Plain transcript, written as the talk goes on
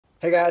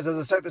Hey guys, as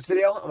I start this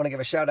video, I want to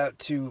give a shout out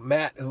to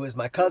Matt, who is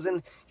my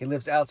cousin. He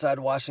lives outside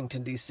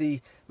Washington,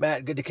 D.C.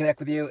 Matt, good to connect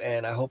with you,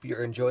 and I hope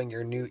you're enjoying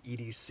your new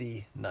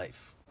EDC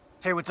knife.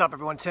 Hey, what's up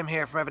everyone? Tim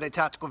here from Everyday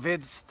Tactical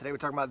Vids. Today we're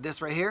talking about this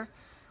right here,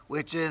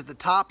 which is the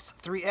TOPS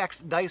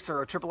 3X Dicer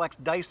or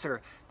XXX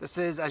Dicer. This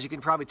is, as you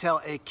can probably tell,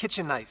 a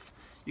kitchen knife.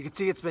 You can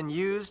see it's been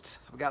used.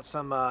 We've got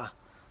some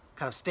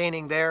kind of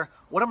staining there.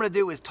 What I'm going to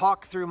do is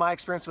talk through my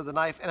experience with the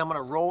knife, and I'm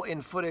going to roll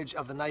in footage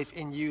of the knife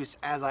in use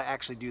as I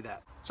actually do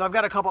that. So I've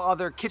got a couple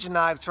other kitchen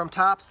knives from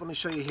TOPS. Let me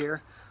show you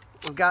here.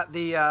 We've got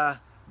the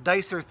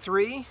Dicer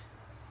 3,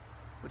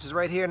 which is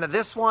right here. Now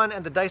this one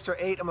and the Dicer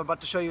 8 I'm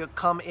about to show you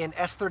come in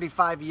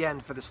S35 yen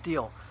for the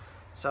steel.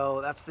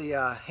 So that's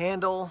the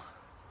handle.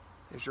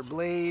 Here's your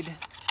blade.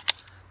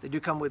 They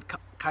do come with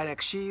Kydex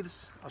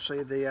sheaths. I'll show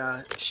you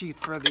the sheath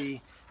for the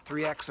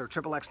 3X or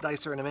XXX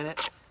Dicer in a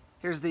minute.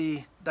 Here's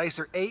the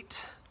Dicer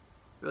 8.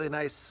 Really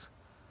nice,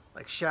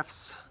 like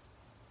chef's,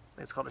 I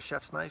think it's called a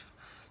chef's knife.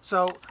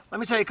 So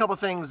let me tell you a couple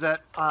things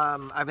that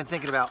I've been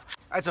thinking about.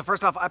 All right, so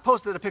first off, I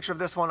posted a picture of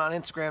this one on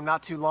Instagram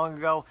not too long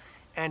ago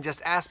and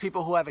just asked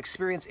people who have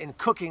experience in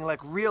cooking, like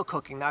real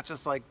cooking, not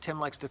just like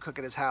Tim likes to cook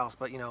at his house,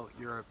 but you know,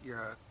 you're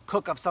a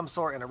cook of some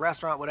sort in a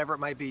restaurant, whatever it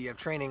might be, you have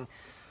training.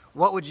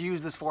 What would you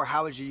use this for?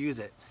 How would you use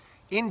it?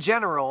 In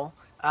general,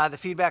 the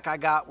feedback I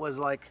got was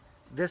like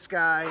this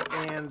guy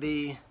and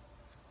the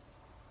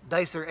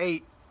Dicer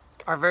 8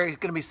 are going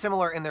to be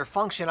similar in their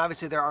function.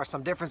 Obviously there are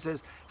some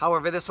differences.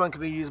 However, this one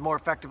can be used more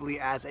effectively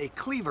as a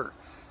cleaver.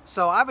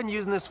 So I've been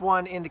using this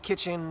one in the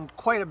kitchen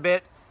quite a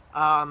bit,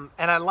 and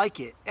I like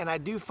it. And I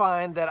do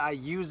find that I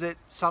use it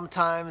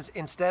sometimes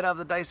instead of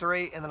the Dicer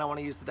 8, and then I want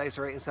to use the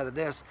Dicer 8 instead of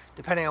this,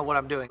 depending on what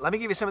I'm doing. Let me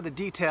give you some of the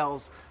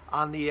details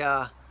on the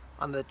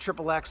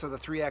XXX or the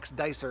 3X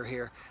Dicer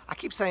here. I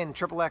keep saying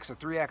XXX or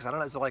 3X. I don't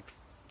know. Is it like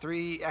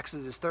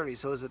 3X's is 30?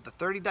 So is it the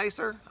 30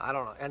 Dicer? I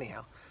don't know.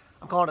 Anyhow.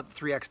 I'm calling it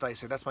the 3X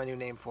Dicer. That's my new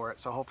name for it.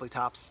 So hopefully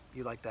TOPS,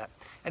 you like that.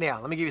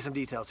 Anyhow, let me give you some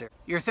details here.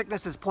 Your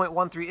thickness is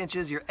 0.13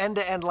 inches. Your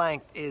end-to-end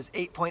length is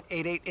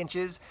 8.88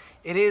 inches.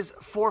 It is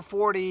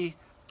 440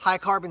 high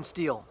carbon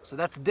steel. So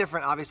that's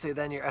different, obviously,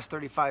 than your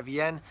S35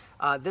 yen.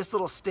 This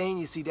little stain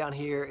you see down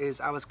here is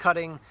I was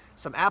cutting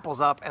some apples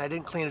up and I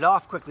didn't clean it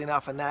off quickly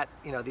enough, and that,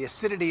 you know, the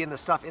acidity and the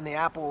stuff in the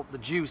apple, the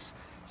juice,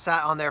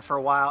 sat on there for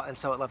a while, and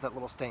so it left that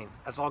little stain.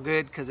 That's all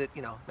good because it,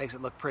 you know, makes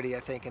it look pretty,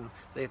 I think, and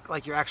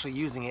like you're actually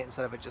using it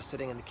instead of it just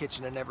sitting in the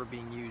kitchen and never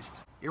being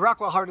used. Your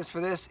Rockwell hardness for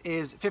this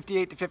is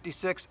 58 to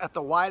 56 at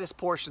the widest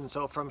portion,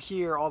 so from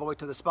here all the way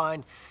to the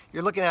spine,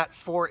 you're looking at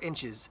 4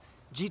 inches.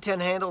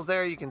 G10 handles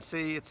there, you can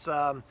see it's,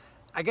 I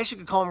guess you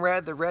could call them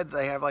red. The red,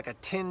 they have like a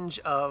tinge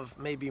of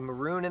maybe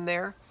maroon in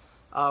there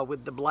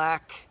with the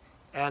black,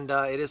 and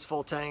it is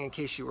full tang in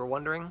case you were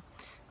wondering.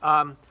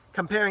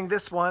 Comparing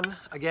this one,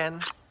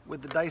 again,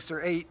 with the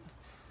Dicer 8,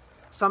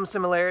 some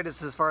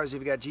similarities as far as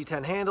you've got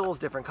G10 handles,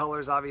 different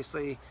colors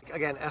obviously.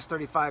 Again,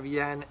 S35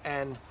 yen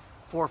and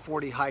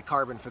 440 high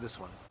carbon for this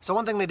one. So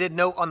one thing they did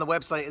note on the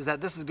website is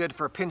that this is good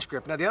for a pinch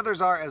grip. Now the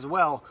others are as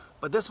well,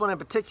 but this one in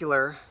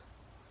particular,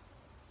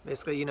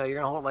 basically, you know, you're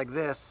gonna hold it like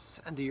this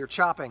and do your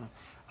chopping.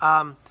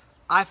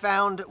 I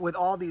found with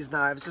all these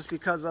knives, just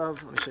because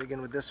of, let me show you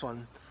again with this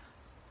one,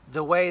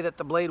 the way that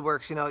the blade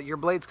works, you know, your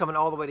blade's coming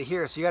all the way to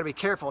here, so you gotta be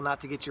careful not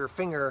to get your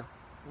finger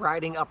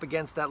riding up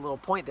against that little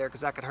point there,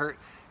 because that could hurt.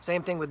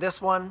 Same thing with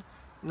this one,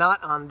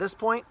 not on this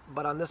point,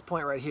 but on this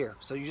point right here.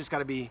 So you just got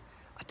to be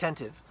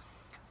attentive.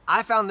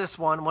 I found this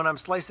one when I'm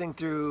slicing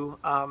through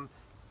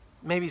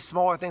maybe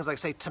smaller things like,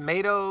 say,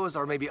 tomatoes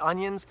or maybe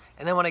onions,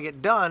 and then when I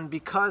get done,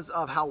 because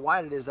of how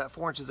wide it is, that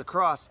 4 inches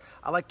across,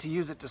 I like to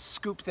use it to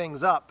scoop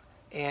things up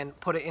and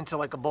put it into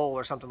like a bowl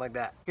or something like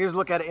that. Here's a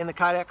look at it in the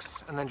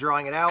Kydex and then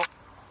drawing it out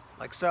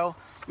like so.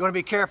 You want to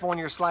be careful when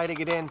you're sliding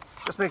it in.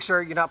 Just make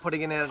sure you're not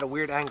putting it in at a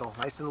weird angle.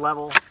 Nice and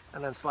level,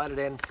 and then slide it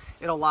in.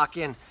 It'll lock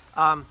in.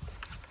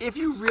 If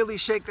you really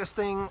shake this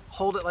thing,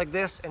 hold it like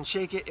this and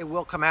shake it, it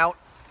will come out.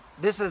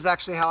 This is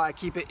actually how I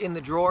keep it in the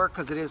drawer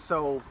because it is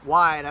so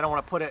wide. I don't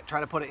want to try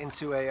to put it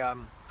into a,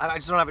 I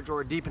just don't have a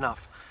drawer deep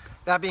enough.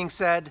 That being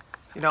said,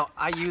 you know,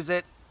 I use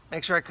it,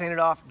 make sure I clean it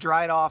off,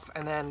 dry it off,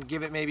 and then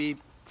give it maybe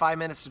 5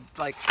 minutes to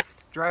like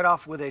dry it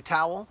off with a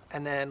towel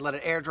and then let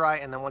it air dry,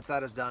 and then once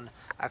that is done,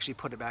 actually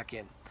put it back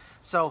in.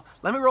 So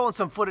let me roll in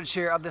some footage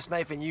here of this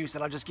knife in use,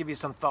 and I'll just give you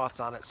some thoughts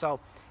on it. So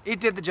it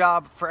did the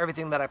job for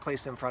everything that I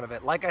placed in front of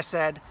it. Like I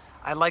said,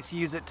 I like to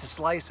use it to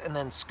slice and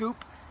then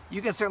scoop.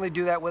 You can certainly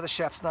do that with a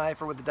chef's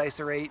knife or with the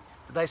Dicer 8.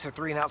 The Dicer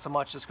 3 not so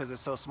much just because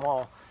it's so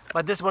small.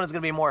 But this one is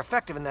going to be more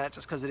effective in that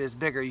just because it is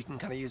bigger. You can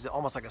kind of use it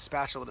almost like a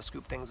spatula to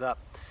scoop things up.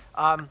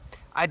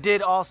 I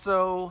did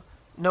also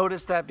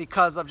notice that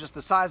because of just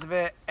the size of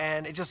it,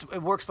 and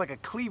it works like a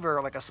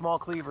cleaver, like a small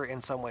cleaver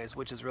in some ways,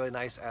 which is really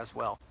nice as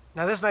well.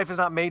 Now this knife is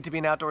not made to be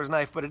an outdoors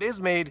knife, but it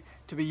is made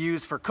to be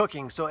used for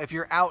cooking. So if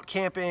you're out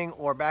camping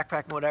or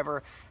backpacking,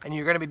 whatever, and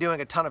you're going to be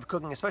doing a ton of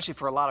cooking, especially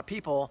for a lot of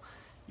people,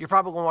 you're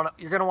probably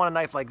going to want a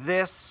knife like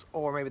this,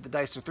 or maybe the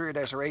Dicer 3 or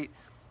Dicer 8,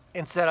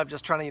 instead of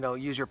just trying to, you know,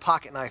 use your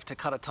pocket knife to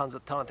cut a ton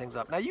of things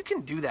up. Now you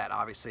can do that,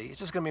 obviously. It's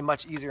just going to be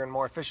much easier and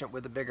more efficient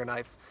with a bigger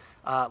knife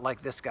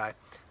like this guy.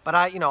 But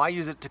I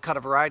use it to cut a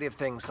variety of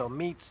things, so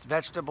meats,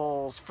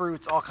 vegetables,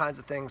 fruits, all kinds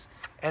of things,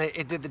 and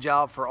it did the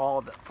job for all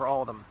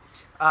of them.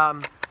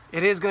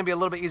 It is going to be a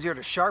little bit easier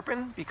to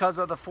sharpen because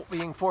of the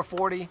being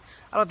 440.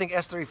 I don't think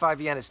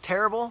S35VN is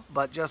terrible,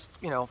 but just,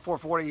 you know,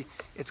 440,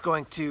 it's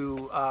going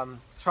to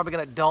it's probably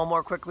going to dull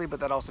more quickly, but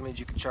that also means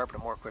you can sharpen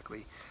it more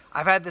quickly.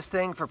 I've had this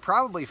thing for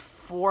probably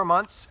 4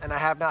 months, and I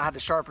have not had to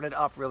sharpen it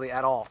up really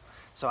at all.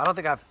 So I don't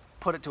think I've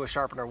put it to a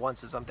sharpener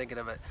once as I'm thinking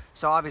of it.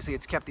 So obviously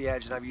it's kept the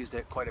edge, and I've used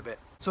it quite a bit.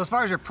 So as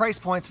far as your price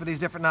points for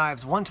these different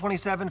knives,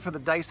 $127 for the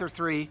Dicer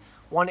 3,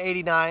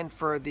 $189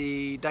 for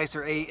the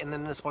Dicer 8, and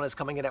then this one is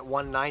coming in at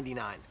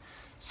 $199.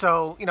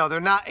 So, you know,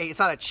 it's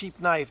not a cheap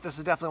knife. This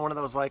is definitely one of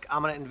those, like,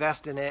 I'm gonna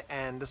invest in it,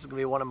 and this is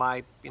gonna be one of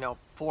my, you know,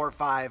 4 or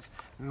 5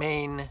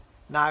 main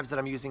knives that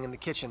I'm using in the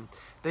kitchen.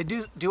 They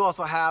do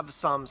also have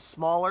some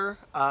smaller,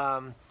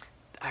 I'm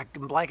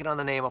blanking on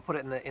the name, I'll put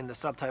it in the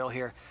subtitle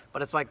here,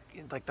 but it's like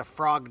the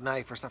frog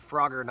knife or some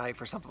Frogger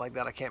knife or something like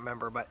that, I can't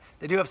remember, but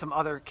they do have some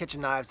other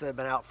kitchen knives that have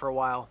been out for a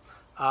while.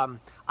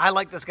 I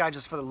like this guy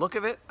just for the look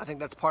of it. I think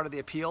that's part of the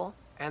appeal.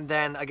 And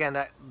then again,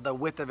 the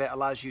width of it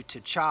allows you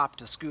to chop,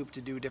 to scoop,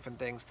 to do different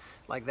things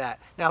like that.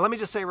 Now, let me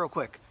just say real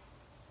quick,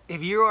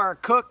 if you are a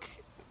cook,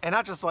 and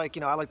not just like,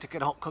 you know, I like to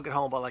cook at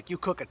home, but like you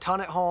cook a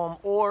ton at home,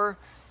 or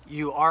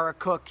you are a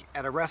cook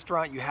at a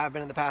restaurant, you have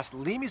been in the past,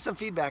 leave me some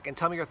feedback and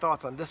tell me your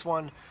thoughts on this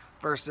one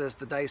versus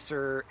the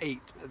Dicer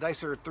 8. The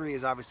Dicer 3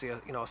 is obviously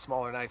a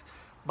smaller knife,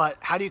 but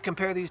how do you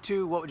compare these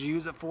two? What would you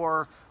use it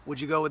for?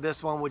 Would you go with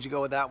this one? Would you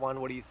go with that one?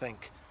 What do you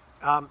think?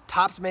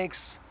 Tops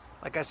makes,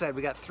 like I said,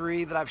 we got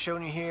 3 that I've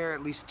shown you here,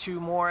 at least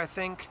 2 more, I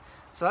think.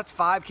 So that's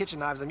 5 kitchen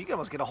knives. I mean, you can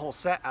almost get a whole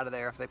set out of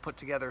there if they put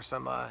together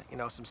some, you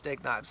know, some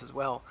steak knives as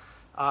well.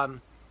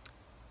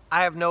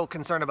 I have no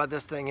concern about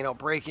this thing, you know,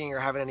 breaking or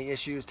having any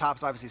issues.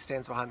 Tops obviously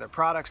stands behind their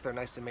products. They're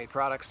nicely made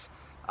products,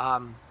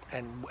 and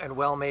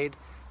well made.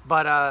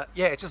 But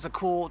yeah, it's just a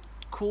cool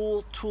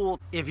tool.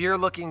 If you're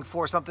looking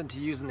for something to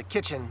use in the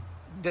kitchen,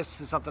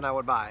 this is something I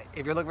would buy.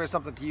 If you're looking for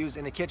something to use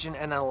in the kitchen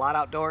and a lot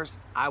outdoors,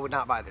 I would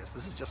not buy this.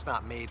 This is just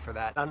not made for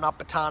that. I'm not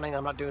batoning,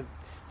 I'm not doing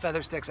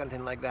feather sticks,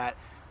 anything like that.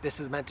 This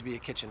is meant to be a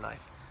kitchen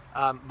knife.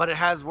 But it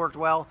has worked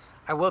well.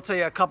 I will tell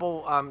you a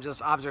couple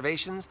just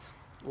observations.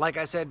 Like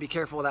I said, be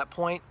careful with that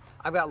point.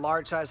 I've got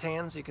large size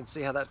hands. You can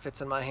see how that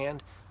fits in my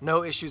hand.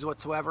 No issues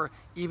whatsoever.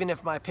 Even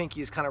if my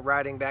pinky is kind of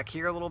riding back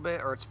here a little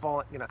bit, or it's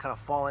falling, you know, kind of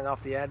falling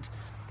off the edge,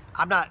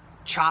 I'm not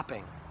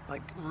chopping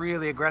like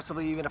really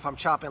aggressively. Even if I'm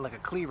chopping like a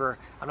cleaver,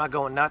 I'm not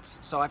going nuts.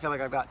 So I feel like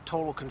I've got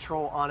total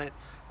control on it.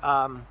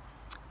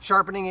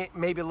 Sharpening it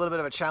may be a little bit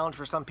of a challenge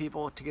for some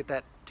people to get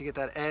that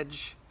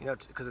edge, you know,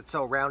 because it's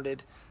so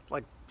rounded.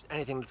 Like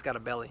anything that's got a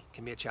belly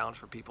can be a challenge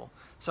for people.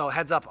 So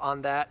heads up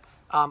on that.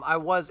 I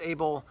was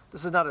able,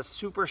 this is not a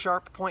super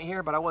sharp point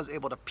here, but I was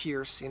able to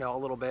pierce, you know, a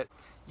little bit.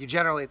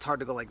 Generally, it's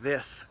hard to go like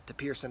this to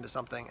pierce into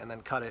something and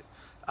then cut it.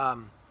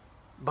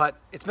 But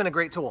it's been a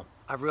great tool.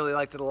 I've really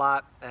liked it a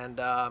lot. And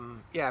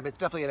yeah, it's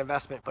definitely an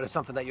investment, but it's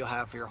something that you'll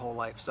have for your whole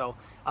life. So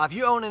if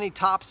you own any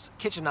Tops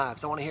kitchen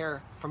knives, I want to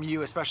hear from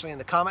you, especially in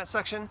the comment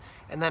section.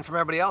 And then from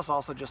everybody else,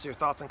 also just your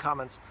thoughts and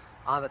comments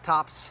on the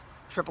Tops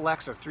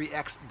XXX or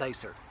 3X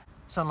Dicer.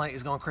 Sunlight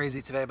is going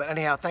crazy today, but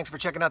anyhow, thanks for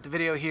checking out the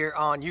video here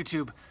on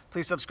YouTube.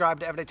 Please subscribe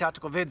to Everyday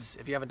Tactical Vids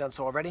if you haven't done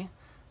so already.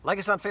 Like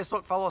us on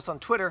Facebook, follow us on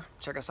Twitter,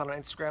 check us out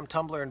on Instagram,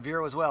 Tumblr, and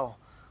Vero as well.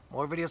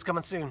 More videos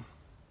coming soon.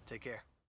 Take care.